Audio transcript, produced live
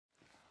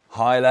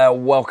Hi there,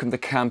 welcome to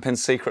Camping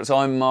Secrets.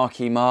 I'm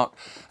Marky Mark,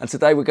 and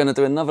today we're going to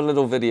do another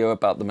little video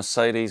about the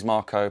Mercedes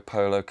Marco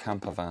Polo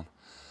Campervan.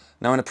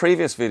 Now in a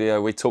previous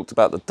video we talked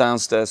about the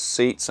downstairs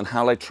seats and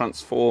how they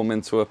transform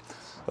into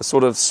a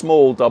sort of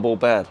small double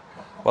bed.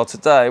 Well,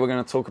 today we're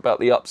going to talk about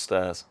the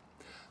upstairs.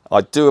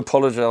 I do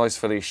apologise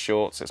for these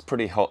shorts, it's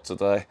pretty hot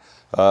today.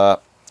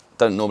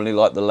 Don't normally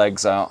like the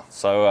legs out,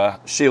 so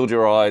shield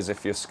your eyes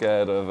if you're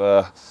scared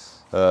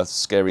of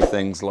scary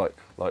things like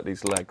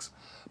these legs.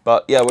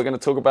 But yeah, we're going to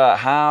talk about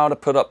how to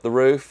put up the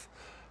roof,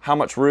 how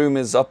much room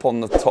is up on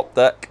the top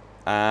deck,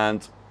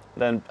 and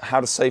then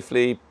how to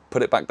safely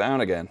put it back down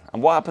again.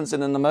 And what happens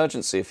in an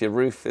emergency if your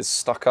roof is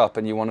stuck up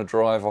and you want to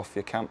drive off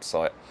your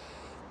campsite.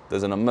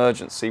 There's an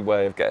emergency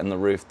way of getting the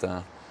roof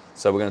down.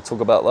 So we're going to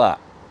talk about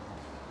that.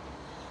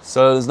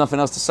 So there's nothing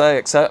else to say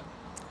except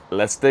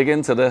let's dig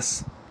into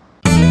this.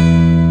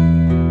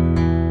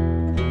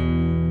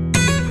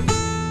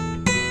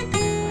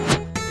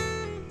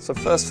 So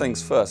first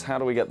things first, how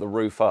do we get the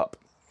roof up?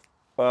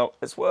 Well,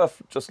 it's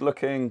worth just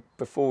looking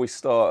before we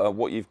start at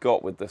what you've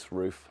got with this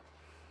roof.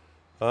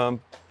 It's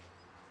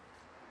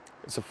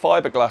a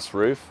fiberglass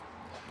roof,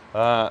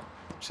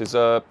 which is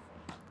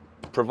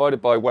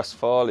provided by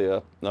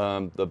Westfalia,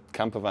 the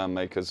campervan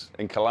makers,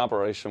 in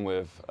collaboration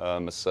with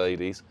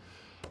Mercedes.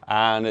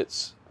 And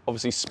it's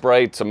obviously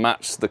sprayed to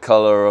match the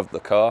colour of the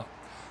car.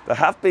 There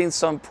have been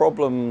some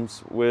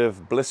problems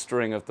with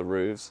blistering of the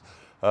roofs.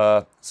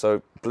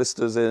 So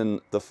blisters in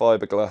the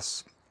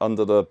fiberglass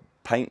under the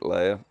paint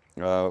layer,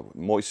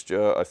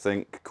 moisture I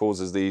think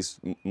causes these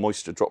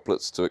moisture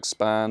droplets to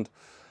expand,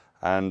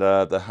 and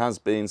there has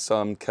been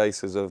some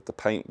cases of the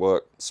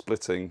paintwork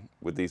splitting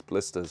with these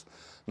blisters.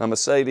 Now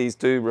Mercedes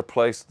do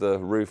replace the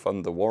roof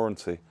under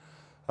warranty,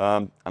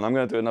 and I'm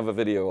going to do another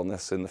video on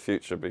this in the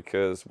future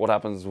because what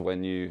happens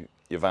when your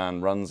van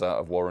runs out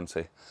of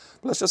warranty.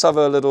 But let's just have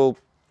a little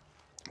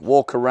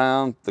walk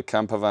around the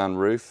campervan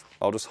roof.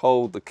 I'll just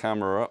hold the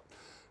camera up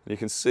and you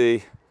can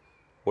see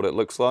what it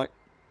looks like.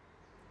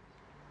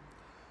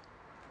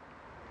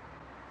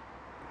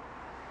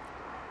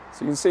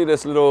 So you can see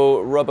this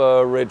little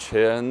rubber ridge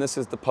here, and this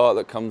is the part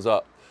that comes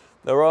up.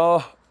 There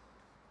are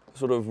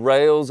sort of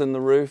rails in the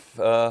roof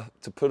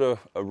to put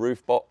a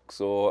roof box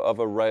or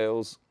other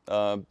rails.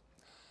 And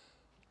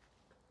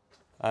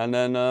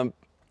then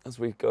as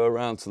we go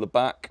around to the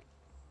back,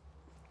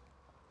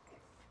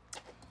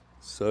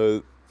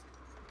 so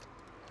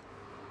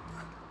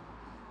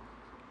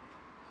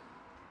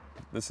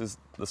this is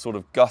the sort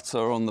of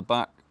gutter on the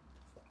back,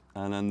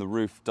 and then the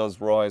roof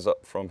does rise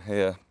up from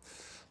here.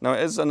 Now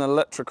it is an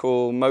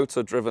electrical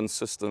motor driven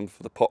system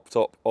for the pop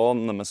top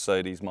on the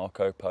Mercedes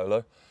Marco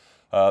Polo,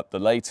 the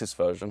latest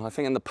version. I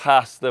think in the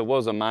past there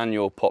was a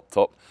manual pop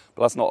top,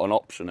 but that's not an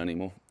option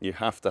anymore. You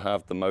have to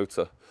have the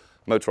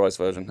motorized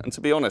version, and to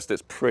be honest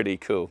it's pretty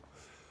cool.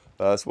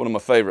 It's one of my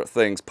favorite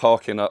things,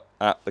 parking up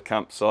at the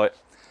campsite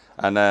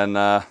and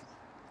then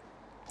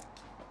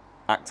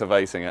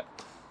activating it.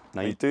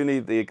 Now you do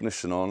need the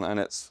ignition on, and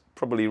it's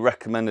probably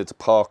recommended to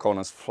park on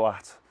as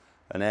flat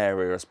an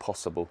area as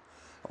possible.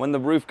 When the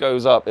roof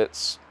goes up,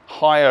 it's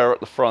higher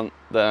at the front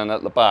than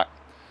at the back.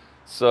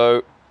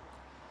 So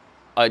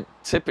I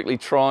typically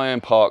try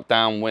and park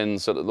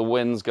downwind so that the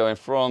wind's going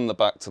from the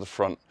back to the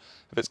front.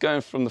 If it's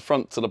going from the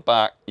front to the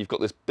back, you've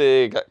got this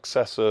big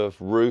excessive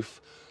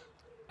roof,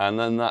 and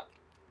then that,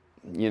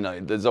 you know,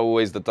 there's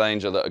always the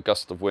danger that a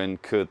gust of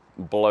wind could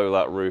blow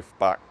that roof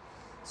back.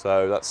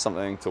 So that's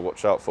something to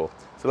watch out for.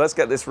 So let's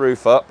get this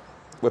roof up.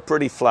 We're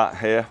pretty flat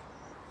here.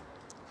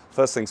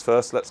 First things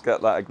first, let's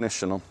get that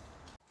ignition on.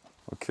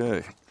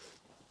 Okay,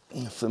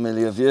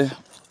 familiar view.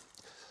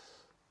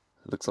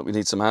 Looks like we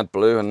need some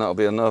AdBlue, and that'll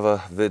be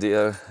another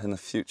video in the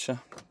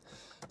future.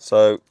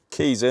 So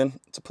keys in.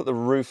 To put the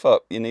roof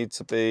up, you need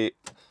to be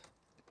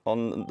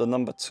on the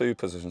number 2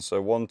 position.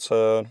 So one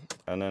turn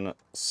and then a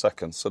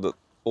second, so that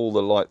all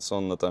the lights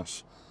on the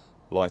dash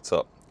light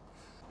up.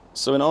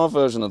 So in our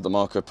version of the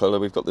Marco Polo,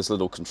 we've got this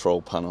little control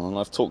panel, and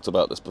I've talked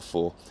about this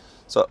before.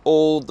 So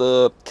all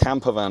the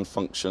campervan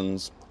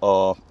functions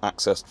are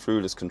accessed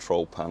through this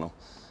control panel.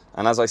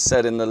 And as I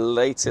said, in the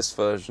latest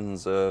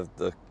versions of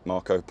the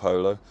Marco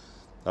Polo,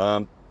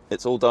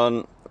 it's all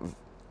done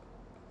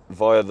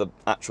via the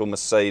actual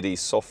Mercedes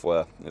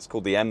software. It's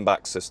called the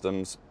MBAC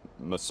systems,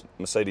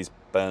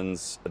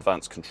 Mercedes-Benz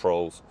Advanced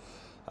Controls.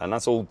 And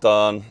that's all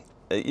done.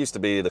 It used to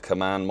be the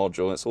command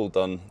module, it's all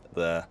done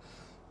there.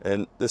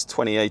 In this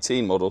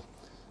 2018 model,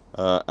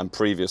 and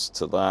previous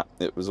to that,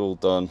 it was all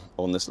done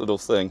on this little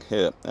thing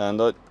here, and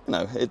you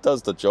know, it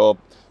does the job.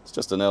 It's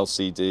just an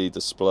LCD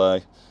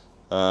display,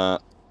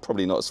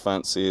 probably not as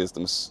fancy as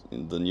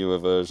the newer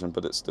version,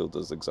 but it still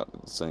does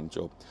exactly the same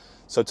job.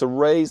 So to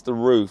raise the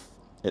roof,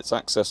 it's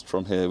accessed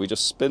from here. We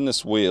just spin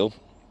this wheel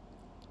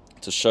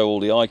to show all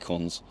the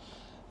icons.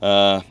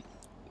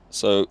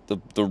 So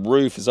the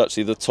roof is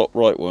actually the top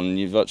right one.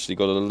 You've actually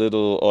got a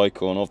little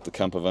icon of the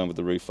campervan with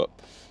the roof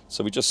up.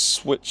 So we just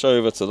switch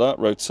over to that,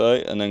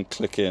 rotate, and then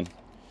click in.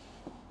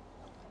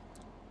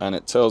 And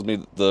it tells me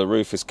that the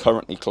roof is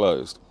currently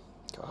closed.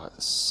 God,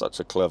 it's such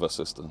a clever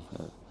system.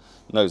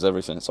 knows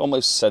everything. It's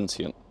almost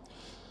sentient.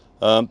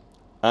 And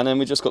then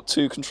we just got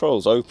two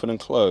controls, open and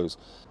close.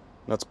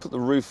 Now to put the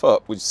roof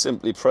up, we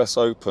simply press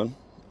open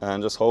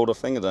and just hold a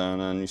finger down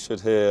and you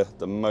should hear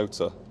the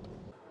motor.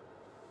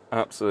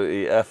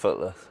 Absolutely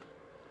effortless.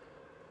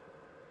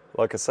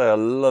 Like I say, I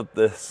love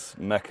this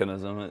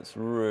mechanism. It's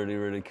really,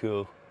 really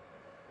cool.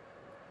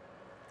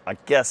 I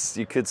guess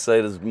you could say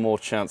there's more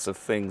chance of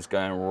things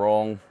going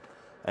wrong.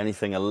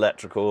 Anything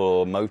electrical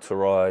or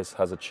motorized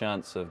has a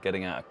chance of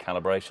getting out of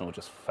calibration or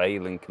just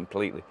failing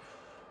completely.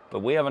 But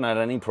we haven't had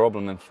any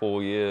problem in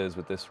 4 years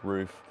with this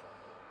roof.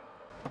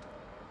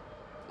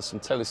 There's some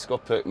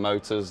telescopic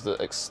motors that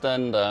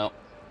extend out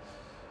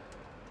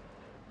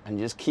and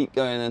you just keep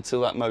going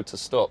until that motor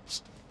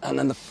stops. And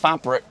then the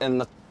fabric in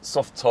the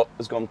soft top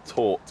has gone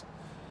taut.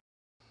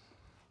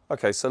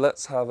 Okay, so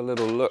let's have a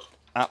little look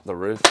at the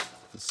roof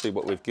and see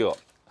what we've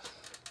got.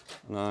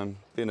 And I'm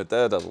being a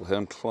daredevil here,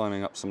 I'm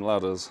climbing up some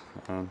ladders.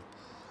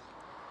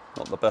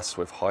 Not the best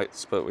with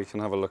heights, but we can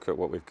have a look at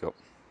what we've got.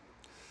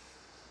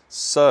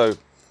 So,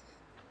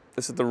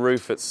 this is the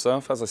roof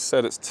itself. As I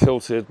said, it's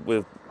tilted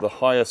with the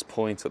highest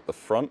point at the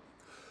front.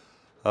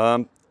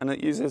 And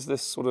it uses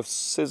this sort of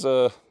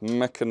scissor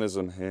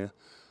mechanism here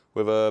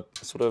with a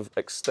sort of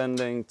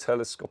extending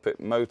telescopic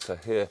motor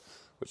here,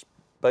 which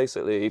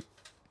basically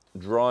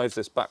drives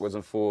this backwards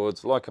and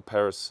forwards like a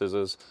pair of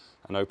scissors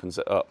and opens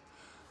it up.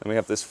 And we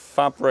have this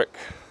fabric,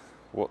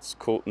 what's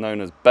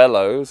known as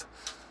Bellows,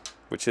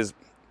 which is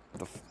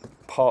the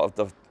part of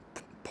the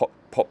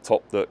pop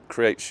top that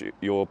creates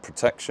your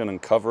protection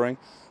and covering.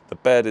 The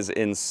bed is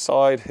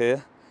inside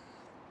here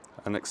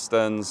and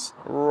extends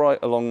right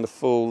along the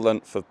full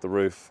length of the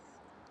roof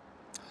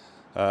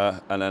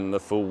and then the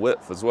full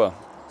width as well.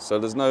 So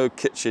there's no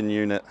kitchen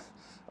unit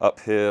up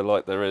here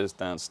like there is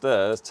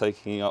downstairs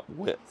taking up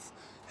width.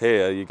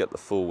 Here you get the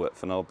full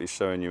width and I'll be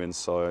showing you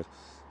inside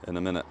in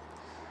a minute.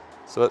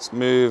 So let's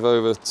move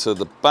over to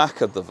the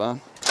back of the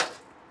van.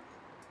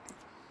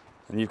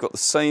 And you've got the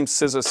same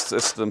scissor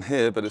system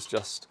here, but it's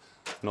just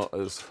not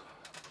as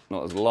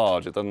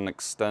large. It doesn't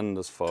extend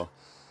as far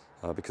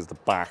because the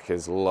back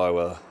is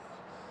lower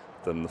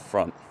than the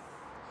front.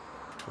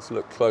 Let's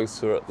look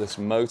closer at this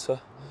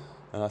motor.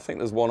 And I think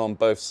there's one on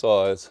both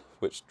sides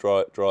which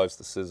drives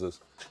the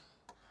scissors.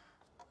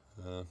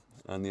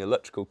 And the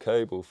electrical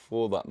cable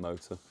for that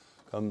motor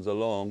comes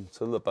along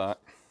to the back.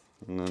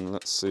 And then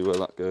let's see where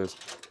that goes.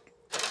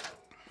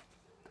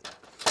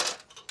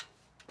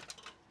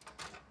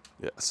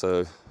 Yeah, so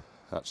it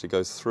actually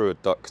goes through a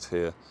duct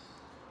here.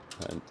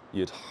 And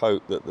you'd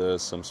hope that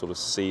there's some sort of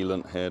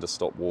sealant here to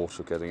stop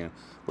water getting in.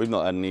 We've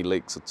not had any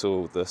leaks at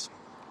all with this.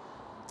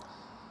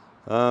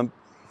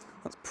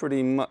 That's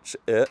pretty much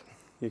it.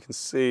 You can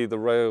see the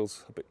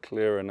rails a bit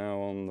clearer now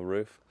on the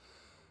roof.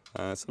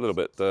 It's a little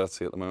bit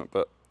dirty at the moment,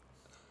 but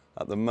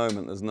at the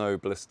moment there's no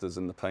blisters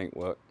in the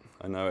paintwork.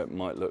 I know it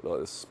might look like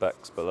there's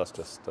specks, but that's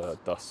just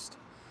dust.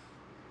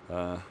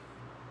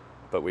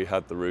 But we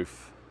had the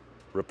roof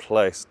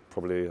replaced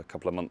probably a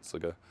couple of months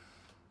ago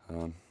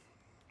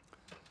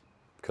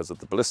because of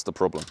the blister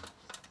problem.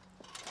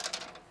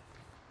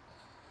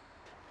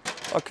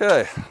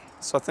 Okay,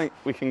 so I think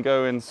we can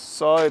go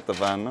inside the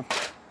van now.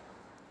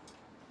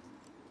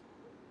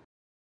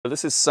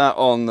 This is sat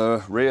on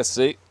the rear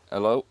seat,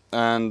 hello,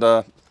 and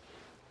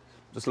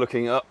just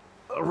looking up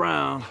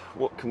around,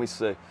 what can we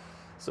see?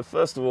 So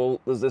first of all,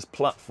 there's this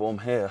platform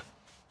here.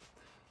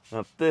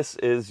 Now this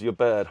is your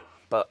bed,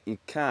 but you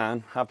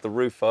can have the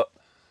roof up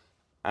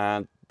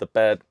and the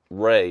bed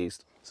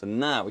raised. So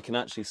now we can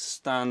actually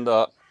stand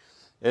up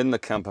in the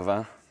camper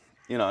van,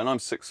 you know, and I'm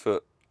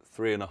 6'3.5",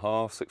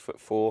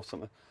 6'4",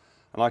 something,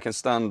 and I can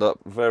stand up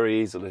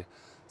very easily.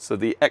 So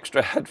the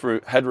extra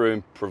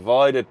headroom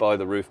provided by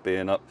the roof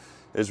being up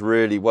is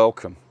really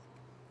welcome.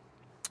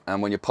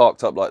 And when you're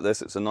parked up like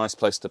this, it's a nice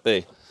place to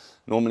be.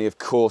 Normally, of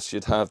course,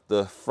 you'd have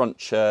the front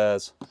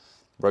chairs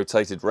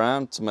rotated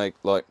round to make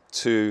like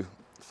 2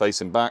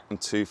 facing back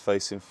and 2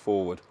 facing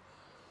forward.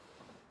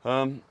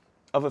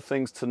 Other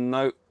things to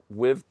note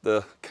with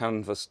the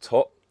canvas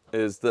top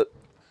is that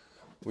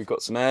we've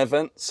got some air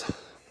vents.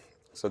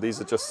 So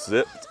these are just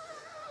zipped.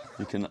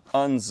 You can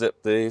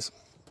unzip these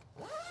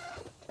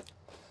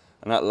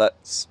and that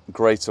lets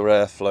greater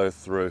airflow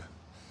through.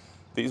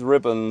 These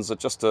ribbons are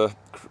just to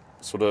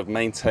sort of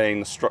maintain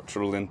the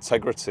structural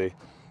integrity.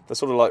 They're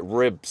sort of like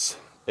ribs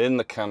in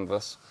the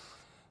canvas,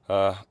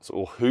 or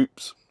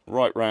hoops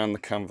right round the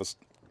canvas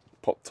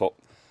pop top,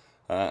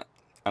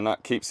 and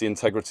that keeps the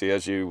integrity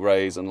as you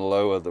raise and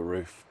lower the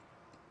roof.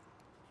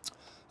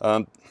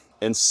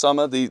 In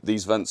summer,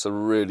 these vents are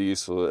really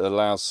useful. It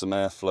allows some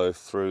airflow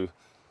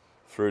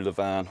through the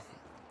van.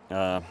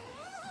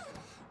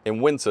 In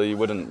winter, you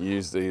wouldn't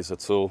use these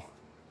at all.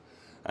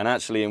 And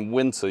actually in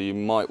winter, you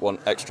might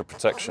want extra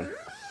protection.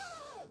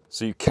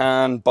 So you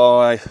can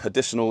buy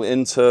additional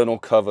internal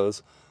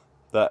covers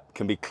that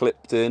can be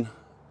clipped in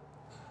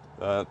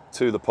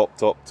to the pop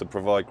top to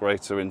provide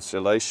greater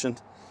insulation.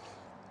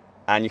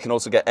 And you can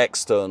also get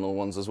external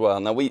ones as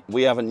well. Now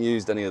we haven't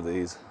used any of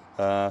these.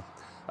 I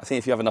think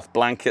if you have enough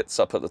blankets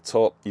up at the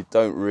top, you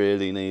don't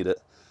really need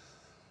it.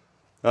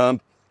 Now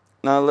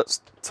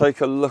let's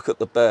take a look at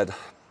the bed.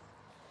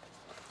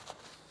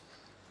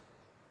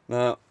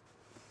 Now,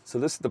 so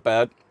this is the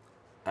bed.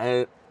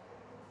 I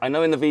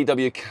know in the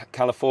VW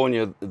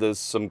California there's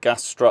some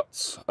gas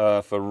struts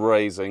for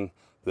raising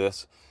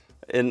this.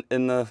 In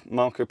the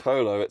Marco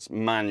Polo it's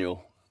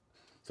manual.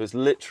 So it's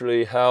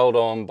literally held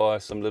on by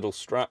some little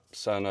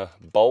straps and a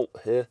bolt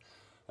here,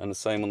 and the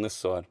same on this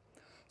side.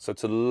 So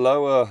to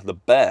lower the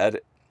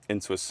bed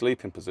into a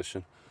sleeping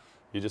position,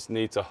 you just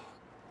need to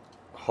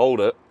hold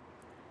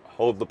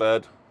the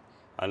bed,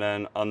 and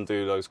then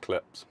undo those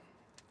clips.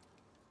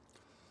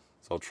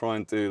 So I'll try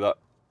and do that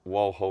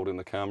while holding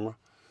the camera.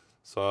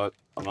 So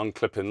I'm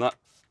unclipping that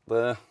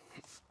there,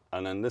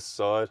 and then this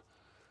side.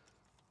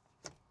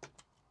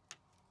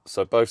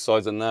 So both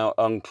sides are now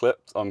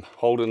unclipped. I'm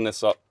holding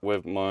this up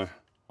with my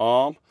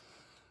arm,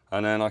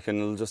 and then I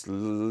can just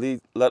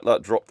let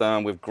that drop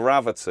down with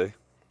gravity,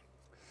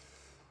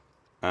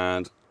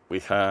 and we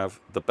have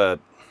the bed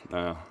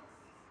now.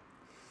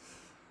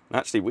 And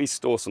actually, we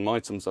store some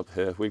items up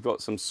here. We've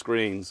got some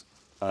screens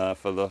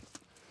for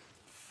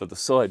the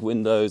side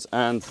windows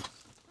and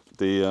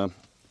the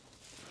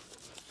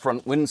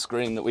front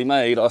windscreen that we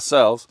made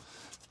ourselves.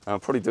 I'll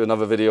probably do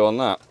another video on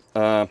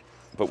that.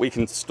 But we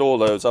can store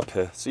those up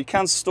here. So you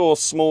can store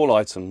small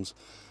items,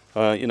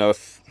 you know,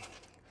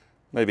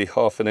 maybe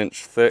 1/2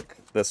 inch thick.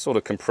 They're sort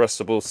of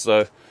compressible,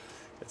 so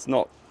it's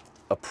not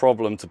a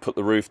problem to put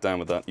the roof down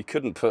with that. You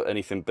couldn't put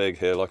anything big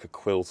here, like a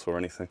quilt or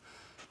anything.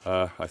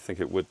 I think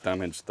it would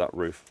damage that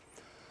roof.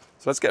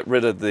 So let's get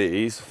rid of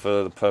these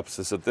for the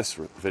purposes of this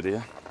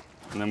video,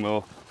 and then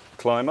we'll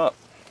climb up.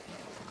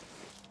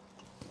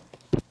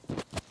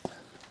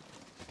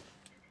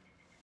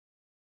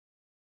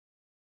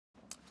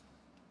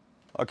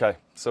 Okay,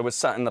 so we're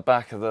sat in the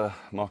back of the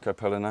Marco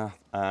Polo now,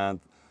 and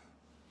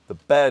the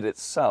bed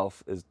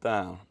itself is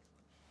down.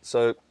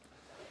 So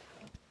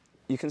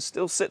you can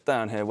still sit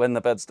down here when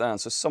the bed's down,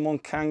 so someone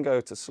can go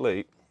to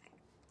sleep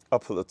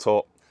up at the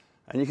top,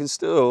 and you can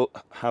still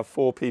have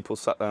 4 people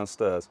sat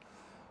downstairs.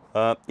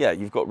 Yeah,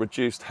 you've got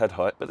reduced head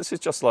height, but this is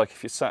just like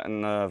if you're sat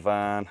in a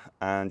van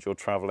and you're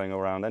traveling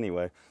around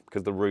anyway,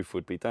 because the roof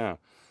would be down.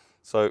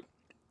 So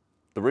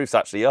the roof's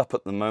actually up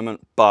at the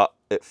moment, but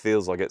it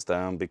feels like it's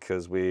down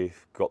because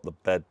we've got the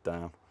bed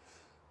down.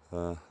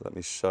 Let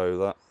me show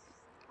that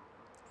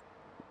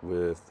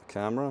with the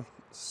camera.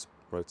 Let's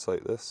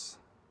rotate this.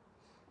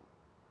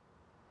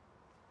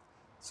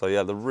 So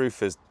yeah, the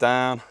roof is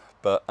down,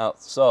 but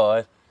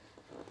outside,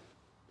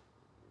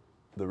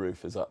 the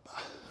roof is up.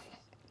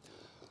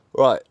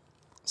 Right,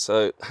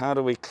 so how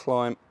do we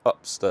climb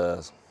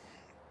upstairs?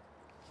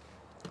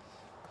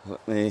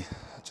 Let me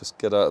just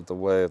get out of the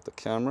way of the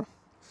camera.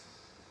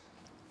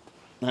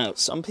 Now,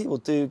 some people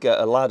do get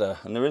a ladder,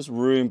 and there is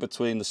room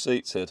between the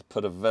seats here to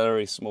put a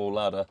very small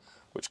ladder,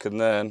 which can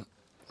then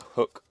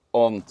hook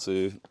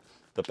onto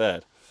the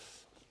bed.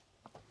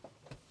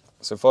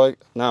 So if I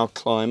now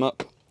climb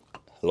up,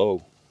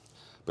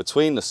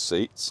 between the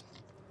seats,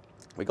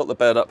 we got the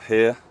bed up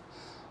here,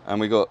 and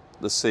we got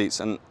the seats,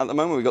 and at the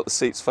moment we got the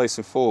seats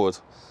facing forward,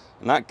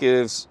 and that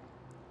gives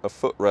a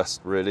footrest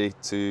really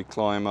to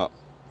climb up.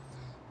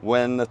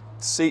 When the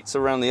seats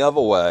are around the other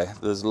way,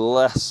 there's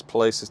less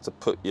places to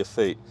put your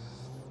feet,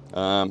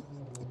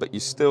 but you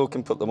still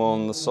can put them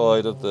on the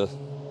side of the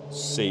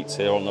seats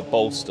here on the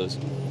bolsters.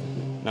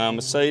 Now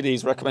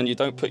Mercedes recommend you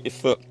don't put your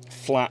foot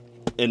flat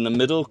in the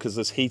middle because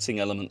there's heating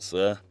elements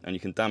there and you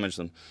can damage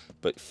them,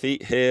 but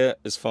feet here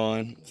is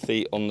fine,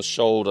 feet on the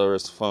shoulder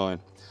is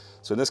fine.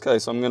 So in this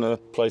case I'm going to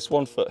place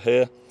 1 foot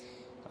here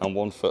and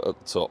 1 foot at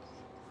the top,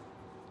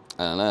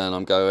 and then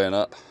I'm going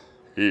up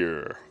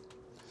here.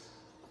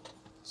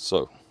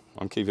 So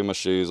I'm keeping my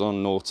shoes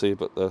on, naughty,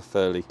 but they're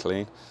fairly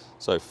clean.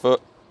 So foot,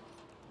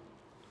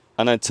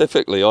 and then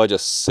typically I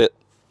just sit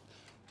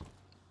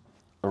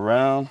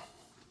around.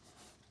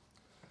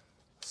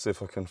 See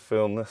if I can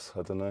film this,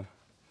 I don't know.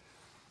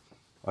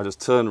 I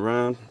just turn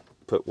around,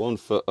 put 1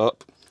 foot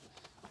up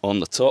on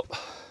the top,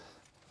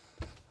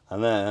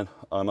 and then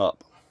I'm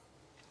up.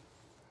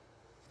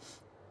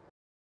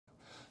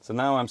 So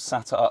now I'm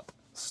sat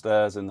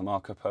upstairs in the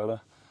Marco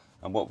Polo,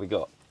 and what we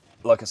got?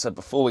 Like I said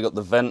before, we got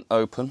the vent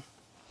open,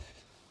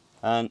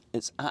 and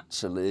it's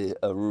actually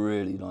a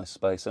really nice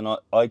space, and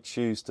I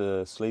choose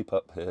to sleep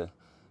up here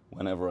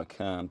whenever I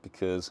can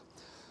because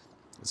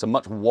it's a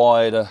much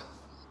wider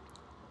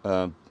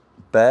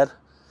bed.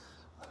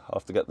 I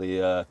have to get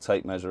the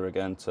tape measure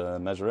again to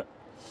measure it.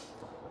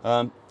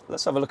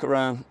 Let's have a look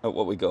around at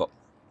what we got.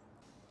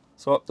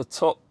 So up the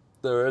top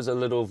there is a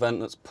little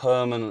vent that's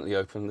permanently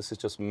open. This is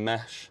just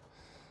mesh,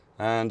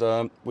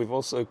 and we've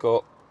also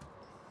got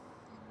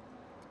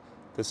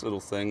this little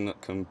thing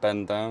that can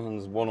bend down, and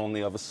there's one on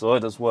the other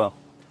side as well.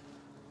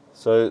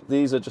 So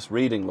these are just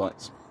reading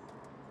lights.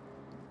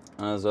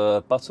 There's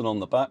a button on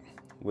the back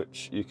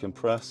which you can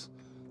press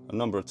a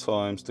number of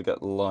times to get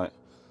the light.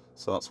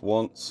 So that's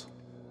once,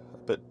 a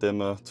bit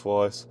dimmer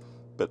twice,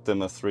 a bit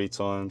dimmer 3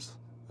 times,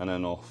 and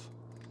then off.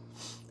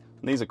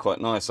 And these are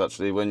quite nice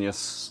actually when you're,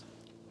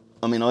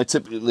 I mean I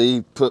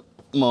typically put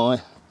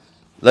my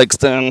legs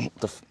down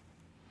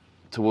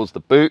towards the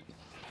boot.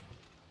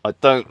 I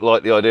don't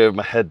like the idea of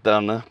my head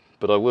down there,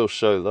 but I will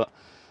show that.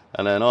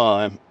 And then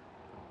I'm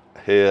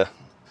here,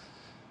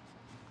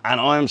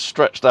 and I'm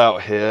stretched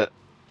out here,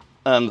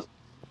 and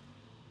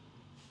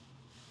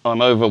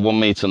I'm over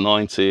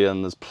 1.90 m,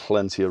 and there's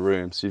plenty of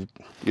room. So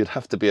you'd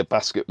have to be a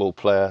basketball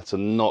player to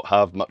not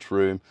have much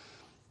room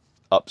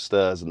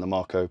upstairs in the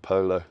Marco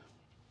Polo.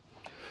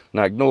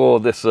 Now ignore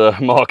this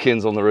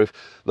markings on the roof.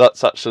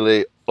 That's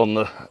actually on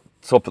the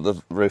top of the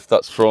roof.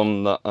 That's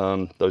from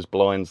those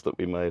blinds that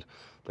we made.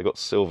 They got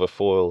silver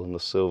foil and the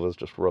silver's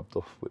just rubbed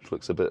off, which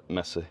looks a bit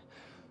messy.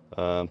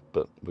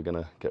 But we're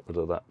gonna get rid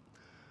of that.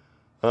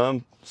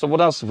 So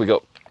what else have we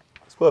got?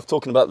 It's worth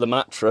talking about the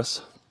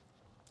mattress.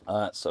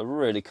 It's a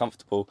really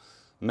comfortable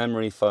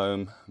memory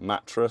foam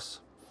mattress,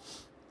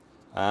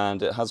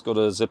 and it has got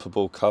a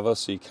zippable cover,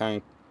 so you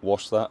can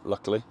wash that,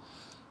 luckily.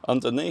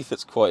 Underneath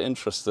it's quite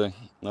interesting.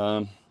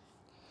 So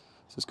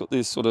it's got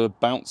these sort of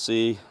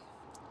bouncy,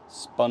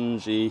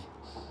 spongy,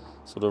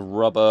 sort of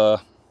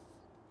rubber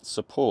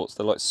supports.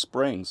 They're like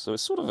springs, so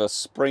it's sort of a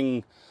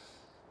sprung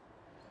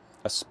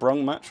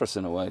mattress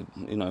in a way,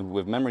 you know,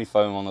 with memory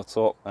foam on the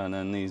top and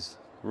then these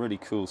really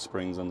cool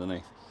springs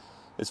underneath.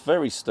 It's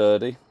very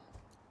sturdy,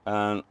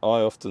 and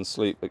I often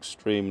sleep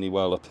extremely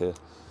well up here.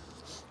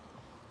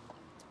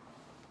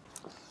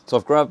 So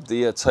I've grabbed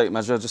the tape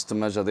measure just to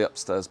measure the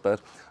upstairs bed.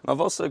 And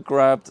I've also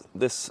grabbed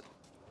this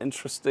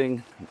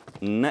interesting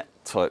net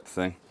type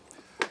thing.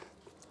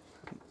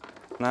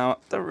 Now, I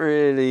don't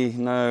really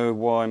know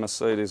why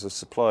Mercedes has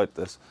supplied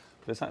this,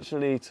 but it's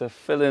actually to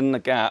fill in the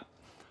gap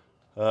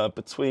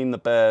between the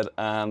bed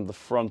and the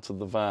front of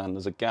the van.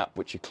 There's a gap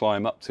which you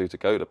climb up to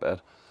go to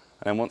bed.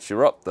 And once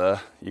you're up there,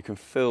 you can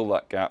fill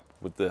that gap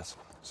with this.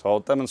 So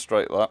I'll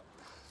demonstrate that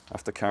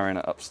after carrying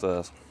it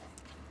upstairs.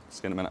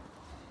 See you in a minute.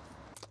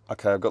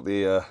 Okay, I've got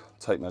the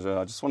tape measure.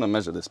 I just want to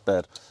measure this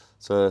bed.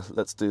 So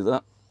let's do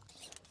that.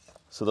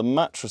 So the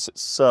mattress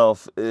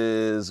itself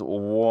is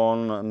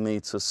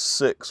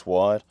 1.6 m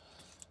wide,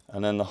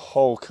 and then the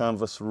whole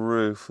canvas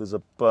roof is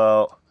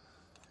about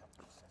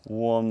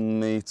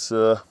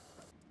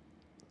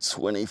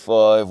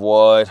 1.25 m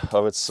wide, I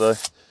would say.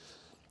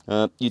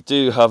 You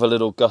do have a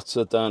little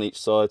gutter down each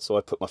side, so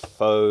I put my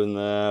phone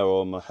there,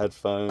 or my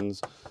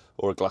headphones,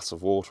 or a glass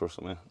of water or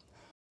something.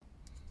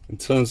 In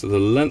terms of the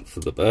length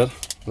of the bed,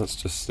 let's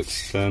just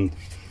extend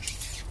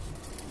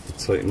the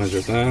tape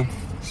measure down.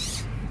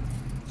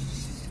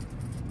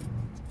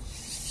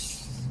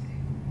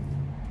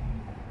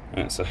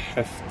 And it's a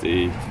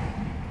hefty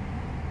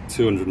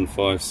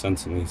 205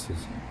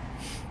 centimetres.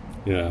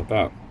 Yeah,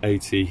 about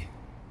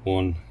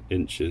 81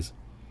 inches.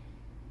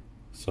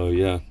 So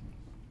yeah,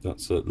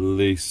 that's at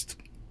least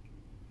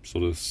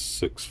sort of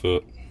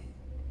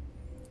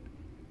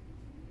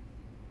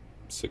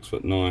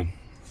 6'9"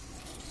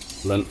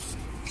 length.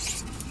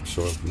 I'm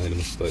sure I've made a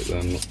mistake there,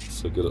 I'm not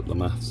so good at the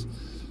maths.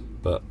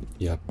 But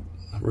yeah,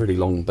 a really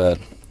long bed,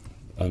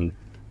 and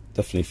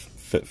definitely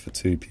fit for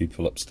 2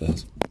 people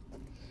upstairs.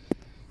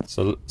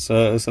 So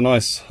it's a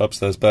nice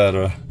upstairs bed,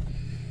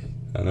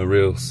 and a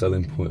real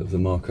selling point of the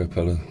Marco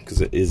Polo,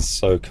 because it is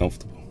so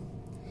comfortable.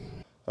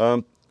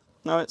 Now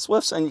it's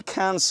worth saying you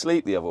can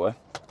sleep the other way,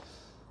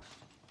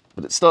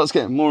 but it starts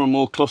getting more and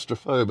more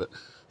claustrophobic.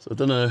 So I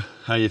don't know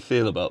how you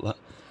feel about that.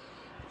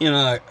 You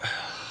know,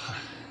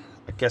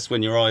 I guess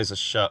when your eyes are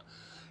shut,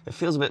 it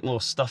feels a bit more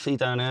stuffy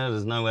down here.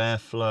 There's no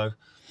airflow.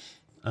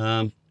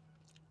 I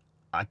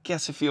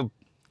guess if you're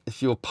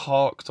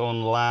parked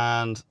on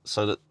land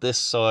so that this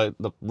side,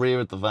 the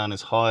rear of the van,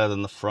 is higher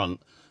than the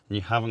front, and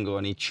you haven't got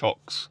any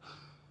chocks,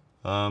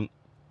 then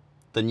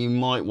you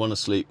might want to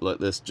sleep like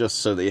this, just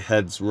so that your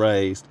head's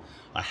raised.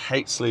 I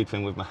hate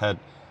sleeping with my head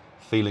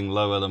feeling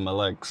lower than my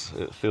legs.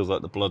 It feels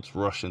like the blood's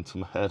rushing to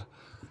my head.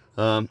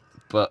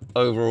 But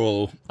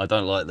overall, I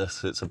don't like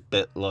this. It's a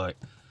bit like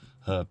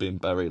being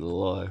buried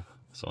alive,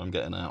 so I'm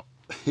getting out.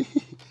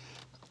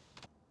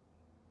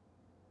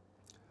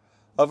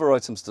 Other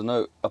items to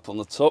note up on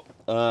the top,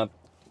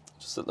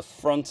 just at the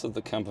front of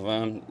the camper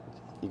van,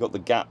 you've got the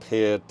gap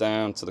here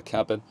down to the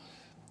cabin.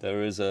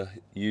 There is a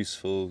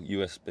useful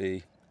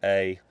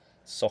USB-A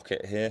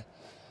socket here.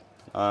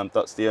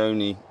 That's the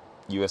only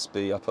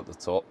USB up at the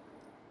top,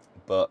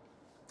 but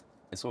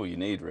it's all you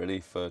need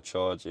really for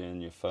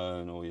charging your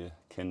phone or your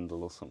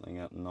Kindle or something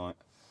at night.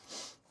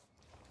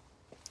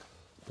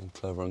 Been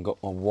clever and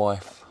got my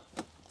wife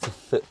to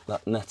fit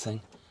that netting.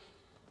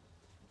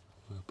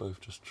 We're both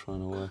just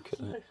trying to work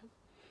it out.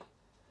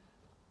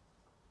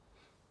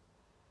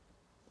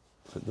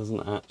 It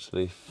doesn't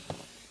actually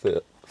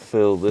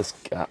fill this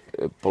gap,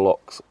 it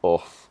blocks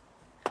off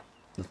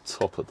the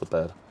top of the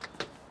bed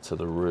to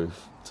the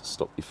roof to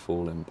stop you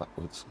falling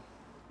backwards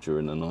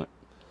during the night.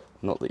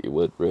 Not that you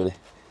would really.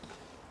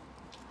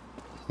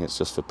 It's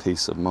just for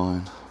peace of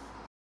mind.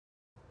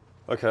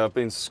 Okay, I've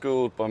been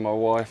schooled by my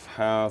wife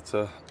how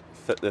to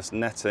fit this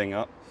netting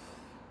up,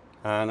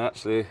 and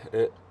actually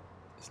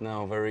it's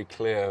now very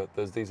clear.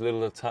 There's these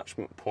little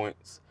attachment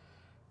points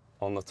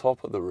on the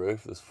top of the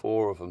roof. There's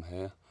 4 of them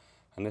here,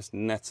 and this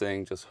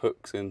netting just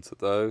hooks into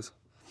those,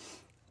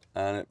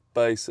 and it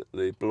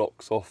basically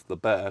blocks off the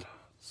bed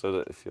so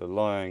that if you're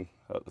lying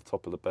at the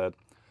top of the bed,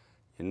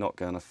 you're not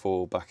going to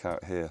fall back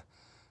out here.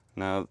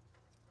 Now,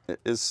 it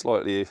is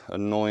slightly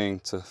annoying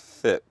to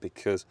fit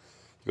because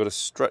you've got to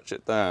stretch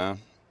it down.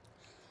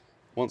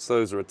 Once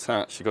those are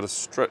attached, you've got to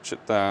stretch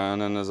it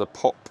down, and there's a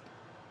pop,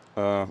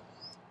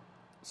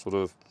 sort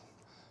of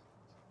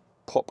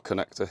pop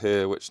connector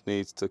here which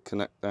needs to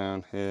connect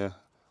down here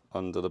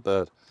under the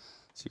bed.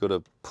 So you've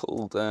got to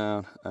pull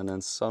down and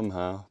then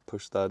somehow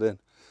push that in.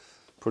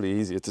 Probably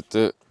easier to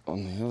do it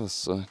on the other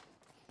side,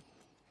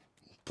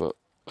 but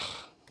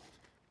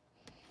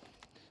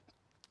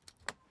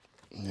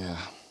yeah,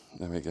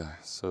 there we go.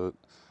 So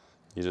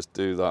you just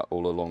do that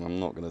all along. I'm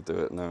not going to do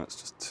it now, it's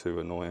just too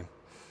annoying.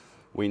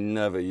 We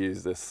never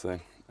use this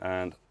thing,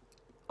 and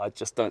I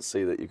just don't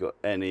see that you've got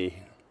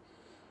any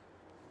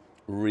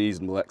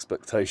reasonable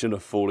expectation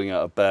of falling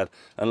out of bed,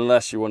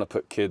 unless you want to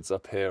put kids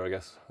up here, I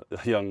guess,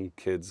 young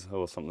kids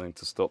or something,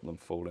 to stop them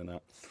falling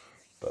out.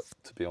 But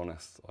to be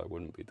honest, I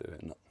wouldn't be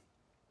doing that.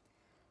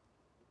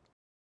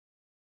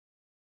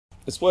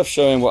 It's worth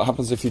showing what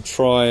happens if you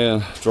try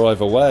and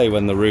drive away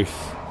when the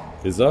roof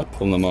is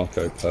up on the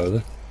Marco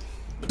Polo.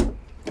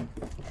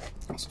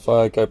 So if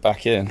I go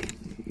back in,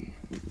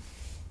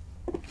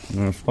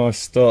 now if I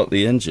start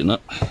the engine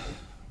up,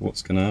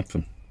 what's going to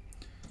happen?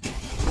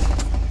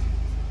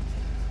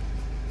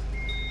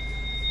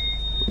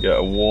 We get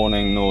a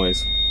warning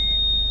noise.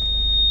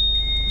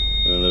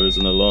 And there is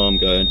an alarm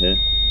going here.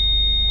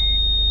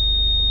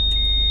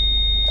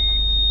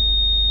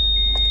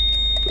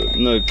 But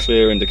no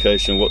clear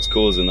indication what's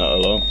causing that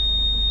alarm.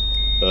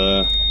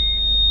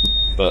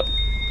 But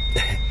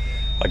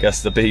I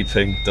guess the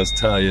beeping does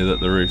tell you that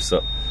the roof's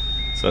up.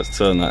 So let's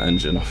turn that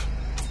engine off.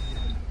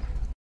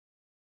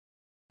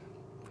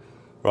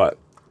 Right,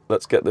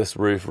 let's get this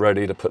roof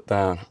ready to put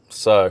down.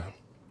 So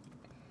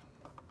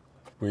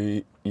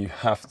you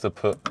have to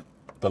put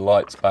the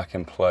lights back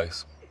in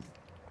place.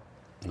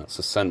 That's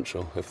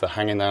essential. If they're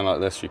hanging down like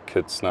this, you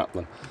could snap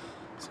them.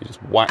 So you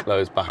just whack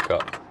those back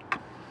up,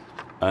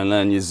 and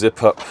then you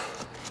zip up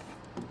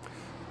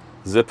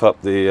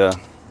the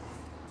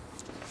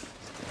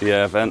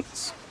air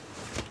vents.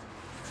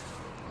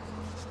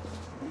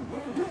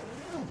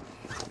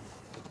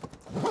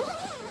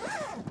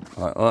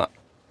 Like that.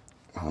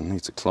 I'll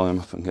need to climb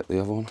up and get the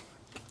other one.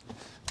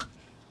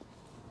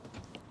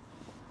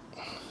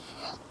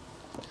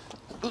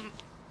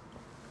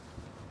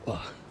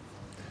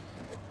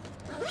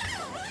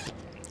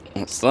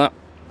 That's that.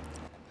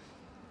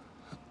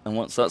 And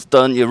once that's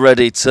done, you're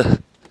ready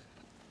to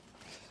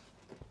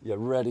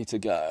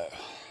go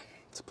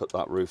to put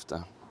that roof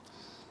down.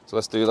 So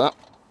let's do that.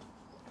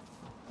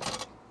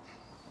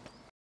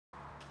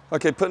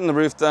 Okay, putting the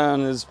roof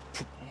down is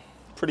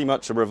pretty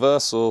much a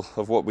reversal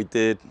of what we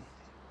did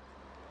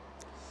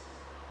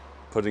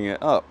putting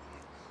it up.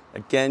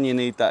 Again, you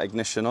need that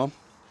ignition on,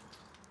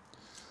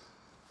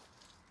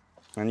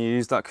 and you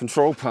use that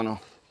control panel.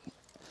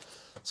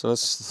 So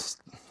let's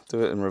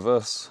do it in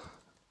reverse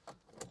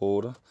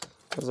order.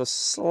 There's a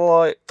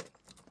slight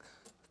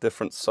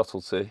different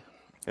subtlety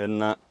in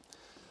that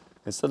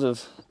instead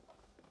of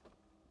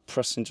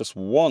pressing just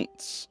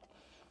once,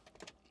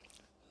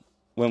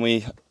 when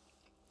we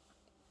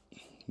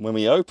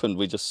opened,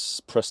 we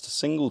just pressed a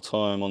single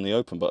time on the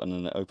open button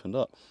and it opened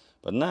up.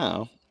 But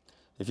now,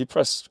 if you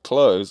press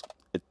close,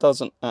 it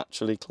doesn't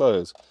actually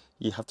close.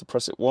 You have to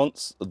press it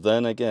once,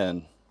 then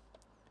again,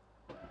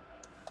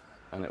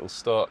 and it will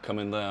start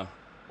coming down.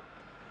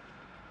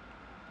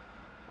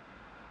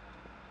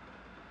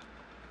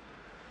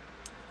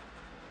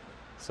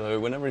 So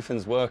when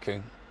everything's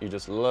working, you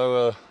just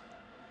lower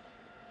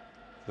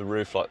the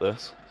roof like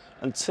this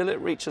until it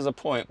reaches a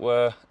point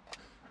where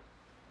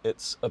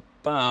it's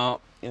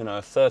about,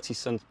 50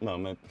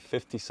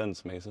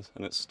 centimeters,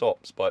 and it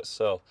stops by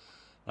itself.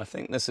 I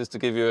think this is to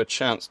give you a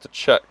chance to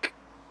check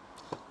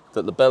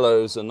that the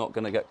bellows are not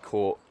going to get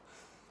caught.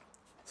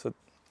 So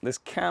this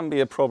can be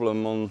a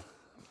problem on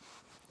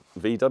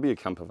VW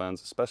camper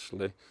vans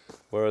especially,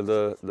 where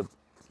the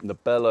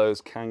bellows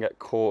can get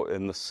caught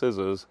in the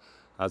scissors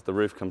as the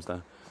roof comes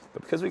down.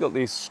 But because we've got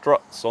these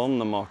struts on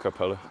the Marco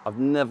Polo, I've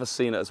never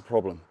seen it as a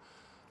problem.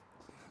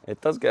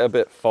 It does get a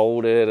bit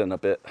folded and a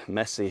bit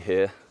messy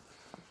here,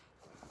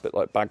 a bit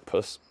like bag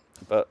puss,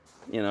 but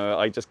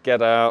I just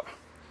get out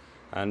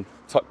and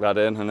tuck that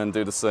in and then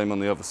do the same on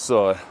the other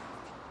side.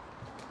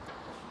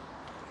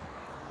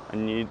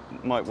 And you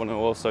might want to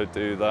also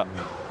do that.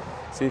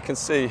 So you can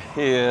see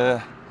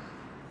here,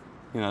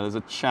 there's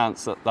a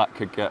chance that that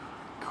could get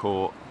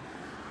caught.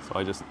 So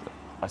I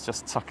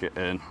just tuck it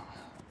in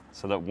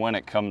so that when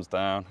it comes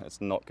down,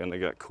 it's not going to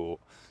get caught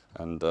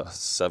and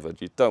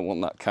severed. You don't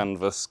want that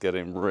canvas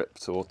getting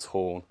ripped or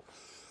torn.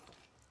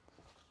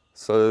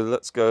 So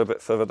let's go a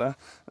bit further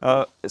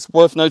down. It's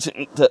worth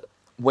noting that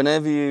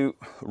whenever you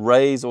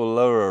raise or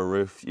lower a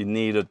roof, you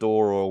need a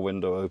door or a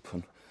window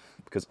open,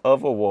 because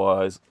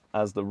otherwise,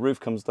 as the roof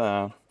comes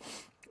down,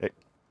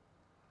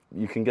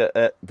 you can get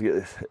air,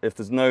 if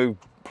there's no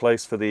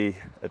place for the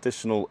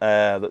additional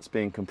air that's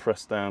being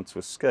compressed down to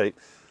escape,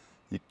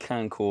 you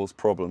can cause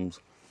problems,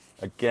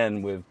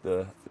 again with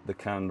the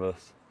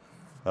canvas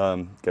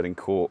getting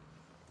caught.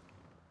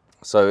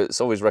 So it's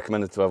always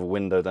recommended to have a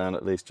window down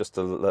at least, just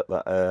to let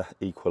that air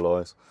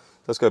equalise.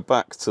 Let's go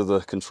back to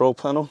the control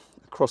panel,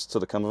 across to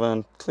the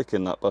campervan, click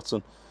in that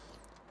button,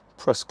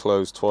 press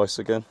close twice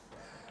again,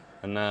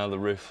 and now the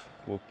roof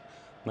will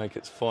make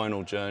its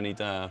final journey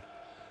down.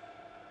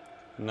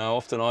 Now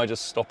often I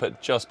just stop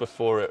it just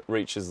before it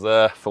reaches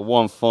there for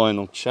one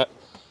final check,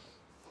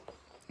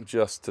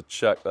 just to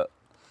check that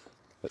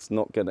it's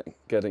not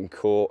getting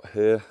caught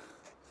here.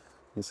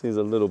 You see there's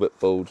a little bit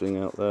bulging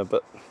out there,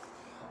 but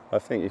I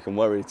think you can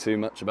worry too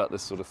much about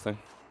this sort of thing.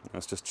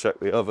 Let's just check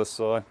the other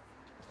side.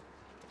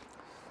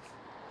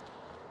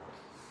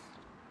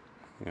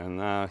 And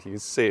now you can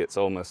see it's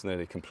almost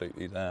nearly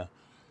completely there.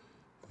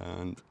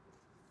 And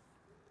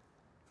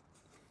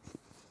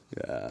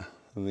yeah,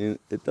 I mean,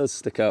 it does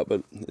stick out,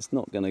 but it's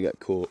not going to get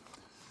caught.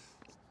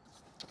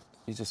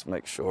 You just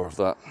make sure of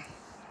that.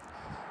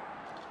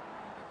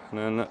 And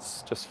then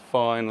let's just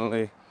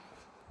finally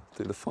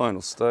do the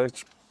final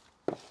stage.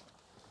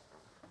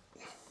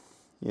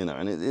 You know,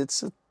 and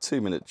it's a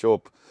 2-minute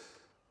job.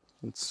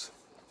 It's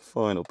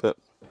final bit.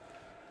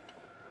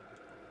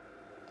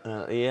 And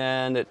at the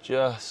end, it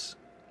just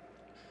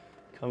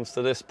comes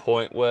to this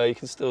point where you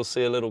can still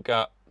see a little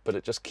gap, but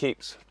it just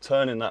keeps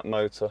turning that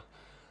motor,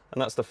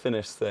 and that's the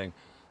finished thing.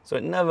 So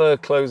it never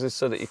closes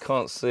so that you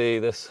can't see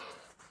this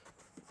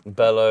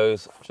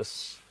bellows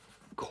just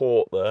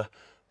caught there,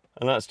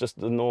 and that's just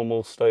the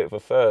normal state of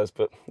affairs.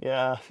 But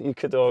yeah, you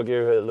could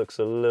argue it looks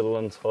a little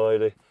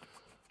untidy.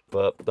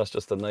 But that's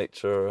just the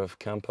nature of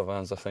camper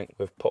vans, I think,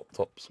 with pop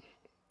tops.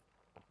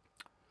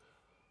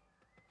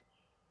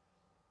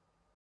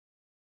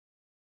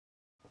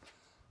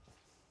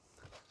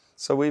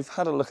 So we've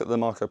had a look at the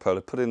Marco Polo,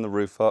 putting the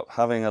roof up,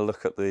 having a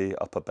look at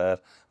the upper bed,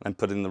 and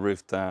putting the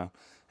roof down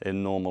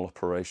in normal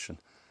operation.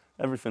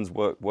 Everything's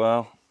worked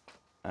well,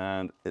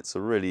 and it's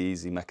a really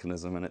easy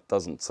mechanism, and it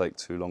doesn't take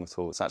too long at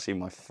all. It's actually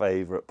my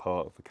favourite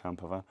part of the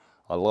camper van.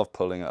 I love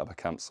pulling it up a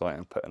campsite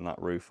and putting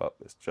that roof up.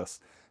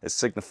 It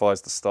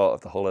signifies the start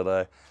of the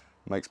holiday. It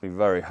makes me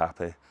very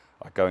happy.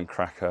 I go and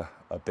crack a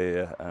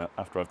beer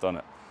after I've done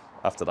it,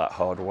 after that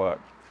hard work.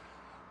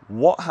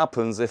 What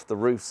happens if the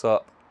roof's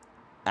up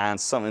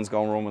and something's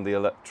gone wrong with the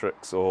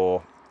electrics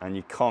and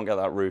you can't get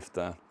that roof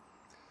down?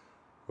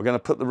 We're going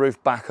to put the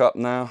roof back up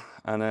now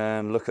and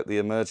then look at the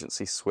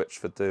emergency switch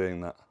for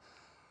doing that.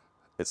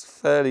 It's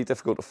fairly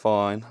difficult to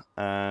find,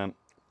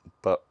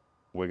 but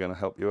we're going to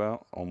help you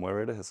out on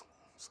where it is.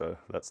 So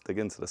let's dig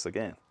into this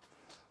again.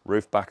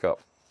 Roof back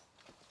up.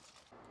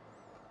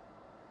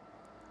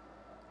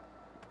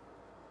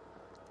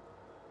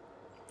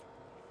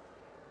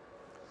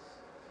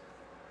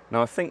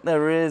 Now I think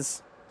there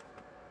is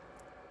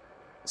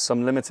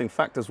some limiting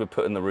factors with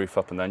putting the roof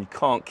up and down. You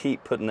can't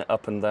keep putting it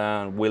up and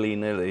down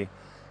willy-nilly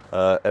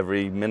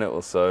every minute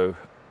or so.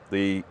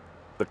 The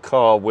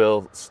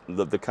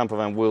camper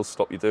van will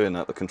stop you doing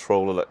that, the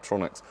control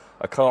electronics.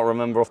 I can't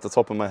remember off the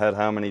top of my head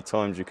how many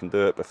times you can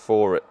do it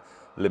before it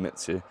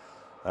limits you.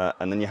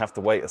 And then you have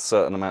to wait a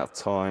certain amount of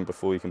time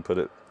before you can put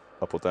it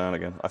up or down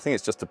again. I think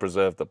it's just to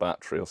preserve the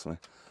battery or something.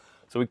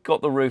 So we've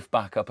got the roof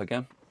back up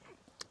again.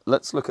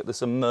 Let's look at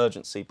this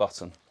emergency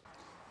button.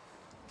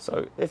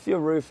 So if your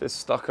roof is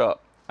stuck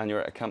up and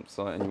you're at a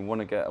campsite and you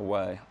want to get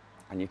away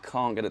and you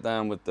can't get it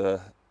down with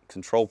the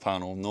control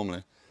panel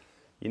normally,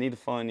 you need to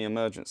find the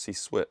emergency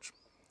switch.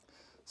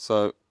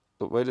 So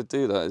the way to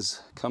do that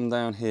is come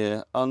down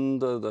here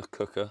under the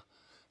cooker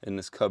in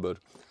this cupboard,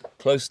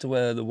 close to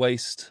where the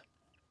waste,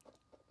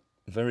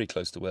 very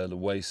close to where the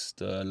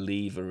waste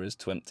lever is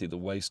to empty the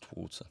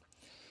wastewater.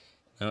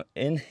 Now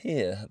in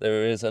here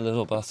there is a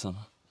little button.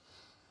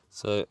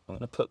 So I'm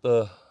going to put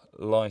the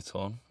light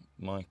on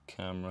my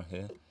camera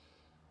here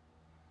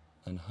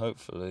and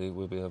hopefully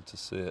we'll be able to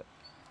see it.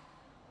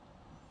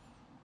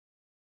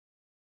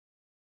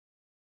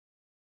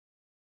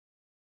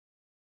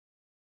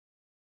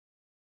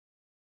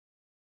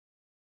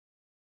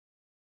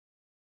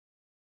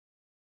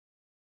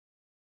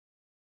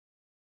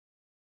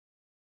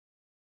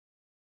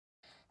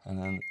 And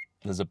then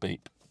there's a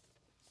beep.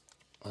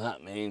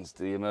 That means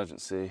the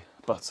emergency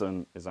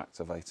button is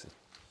activated.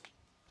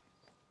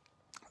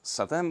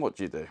 So then what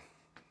do you do?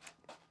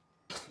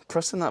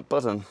 Pressing that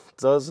button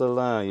does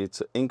allow you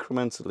to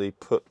incrementally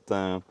put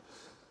down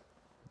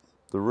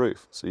the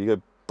roof. So you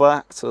go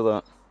back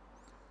to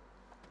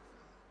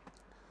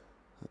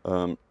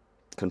that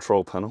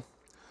control panel.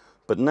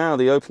 But now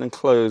the open and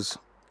close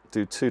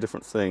do two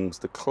different things.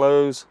 The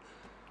close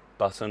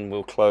button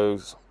will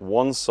close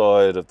one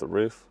side of the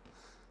roof,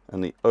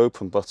 and the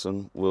open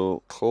button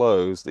will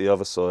close the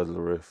other side of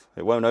the roof.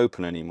 It won't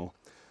open anymore.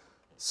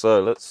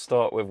 So let's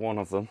start with one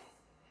of them.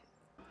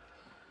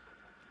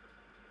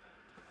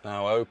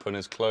 Now open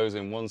is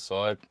closing one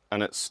side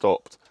and it's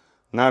stopped.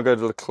 Now go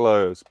to the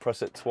close,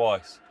 press it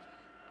twice.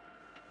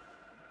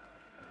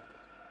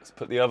 Let's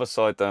put the other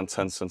side down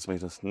 10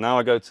 centimeters. Now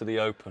I go to the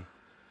open.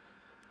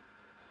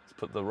 Let's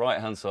put the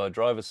right hand side,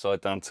 driver's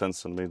side down 10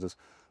 centimeters.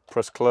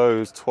 Press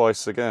close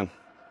twice again.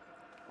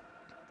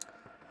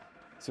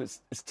 So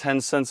it's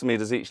 10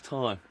 centimeters each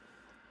time.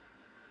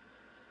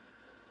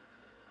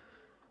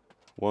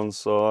 One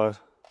side,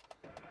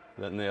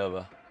 then the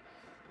other.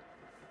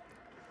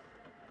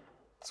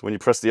 So when you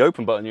press the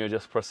open button, you're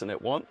just pressing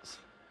it once.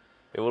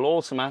 It will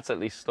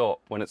automatically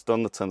stop when it's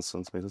done the 10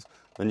 centimeters.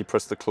 Then you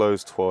press the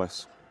close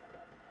twice.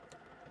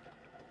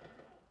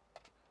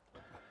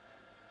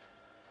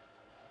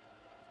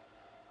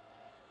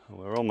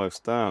 We're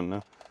almost down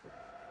now.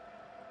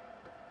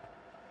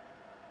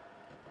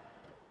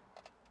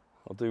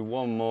 I'll do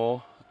one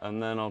more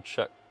and then I'll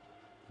check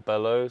the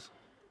bellows.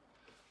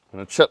 I'm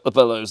going to check the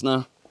bellows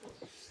now.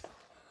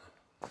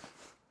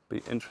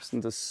 Be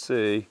interesting to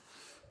see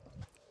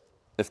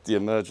if the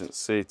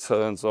emergency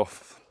turns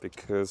off,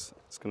 because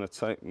it's going to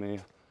take me.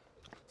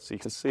 So you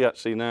can see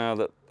actually now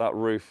that that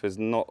roof is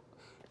not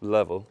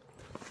level,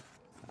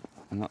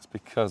 and that's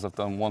because I've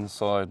done one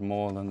side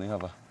more than the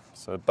other.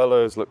 So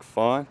bellows look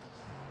fine.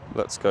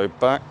 Let's go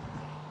back.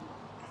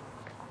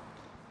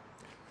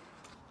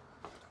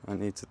 I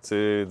need to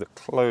do the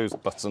close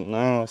button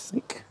now, I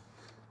think,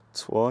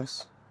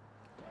 twice.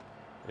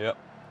 Yep.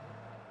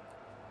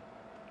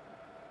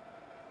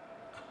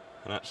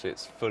 And actually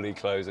it's fully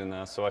closing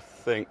now, so I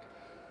think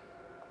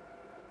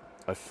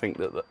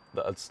that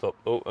had stopped.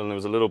 Oh, and there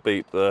was a little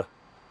beep there.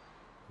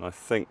 And I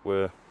think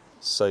we're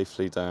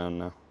safely down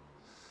now.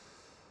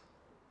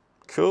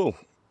 Cool.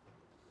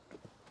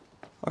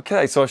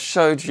 Okay, so I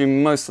showed you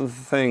most of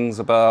the things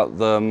about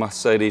the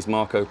Mercedes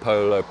Marco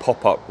Polo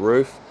pop-up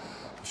roof.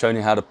 I've shown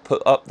you how to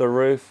put up the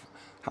roof,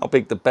 how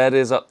big the bed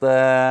is up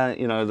there,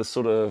 you know, the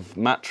sort of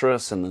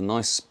mattress and the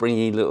nice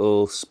springy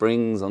little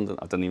springs under.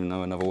 I don't even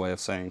know another way of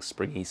saying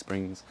springy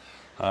springs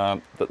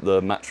that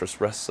the mattress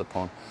rests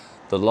upon.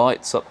 The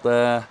lights up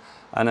there,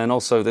 and then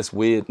also this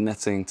weird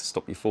netting to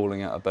stop you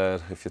falling out of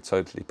bed if you're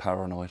totally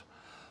paranoid.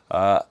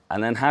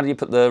 And then how do you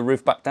put the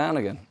roof back down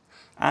again?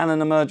 And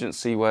an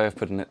emergency way of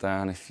putting it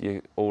down if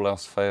all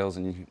else fails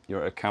and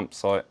you're at a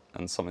campsite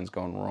and something's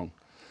gone wrong.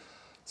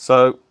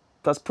 So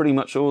that's pretty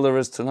much all there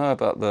is to know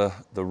about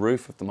the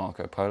roof of the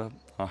Marco Polo.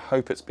 I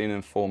hope it's been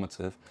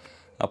informative.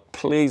 Now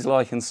please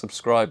like and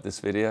subscribe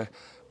this video.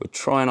 We're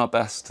trying our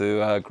best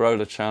to grow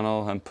the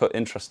channel and put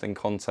interesting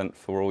content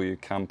for all you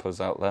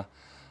campers out there.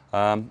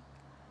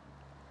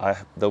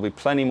 There'll be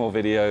plenty more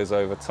videos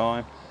over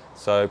time,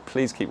 so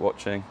please keep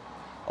watching.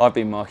 I've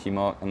been Marky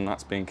Mark, and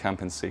that's been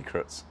Camping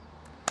Secrets.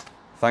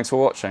 Thanks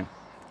for watching.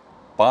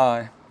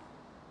 Bye.